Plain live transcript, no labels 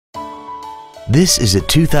This is a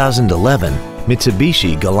 2011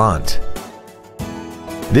 Mitsubishi Galant.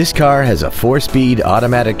 This car has a 4-speed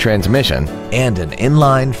automatic transmission and an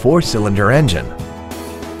inline 4-cylinder engine.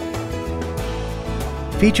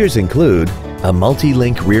 Features include a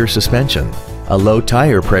multi-link rear suspension, a low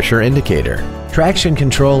tire pressure indicator, traction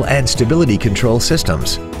control and stability control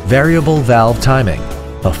systems, variable valve timing,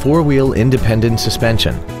 a 4-wheel independent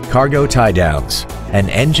suspension, cargo tie-downs, an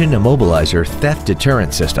engine immobilizer theft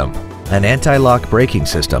deterrent system, an anti-lock braking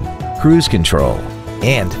system, cruise control,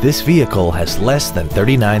 and this vehicle has less than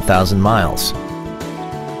 39,000 miles.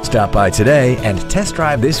 Stop by today and test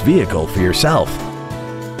drive this vehicle for yourself.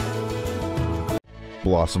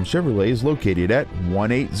 Blossom Chevrolet is located at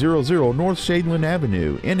 1800 North Shadeland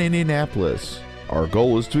Avenue in Indianapolis. Our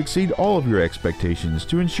goal is to exceed all of your expectations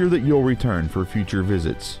to ensure that you'll return for future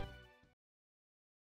visits.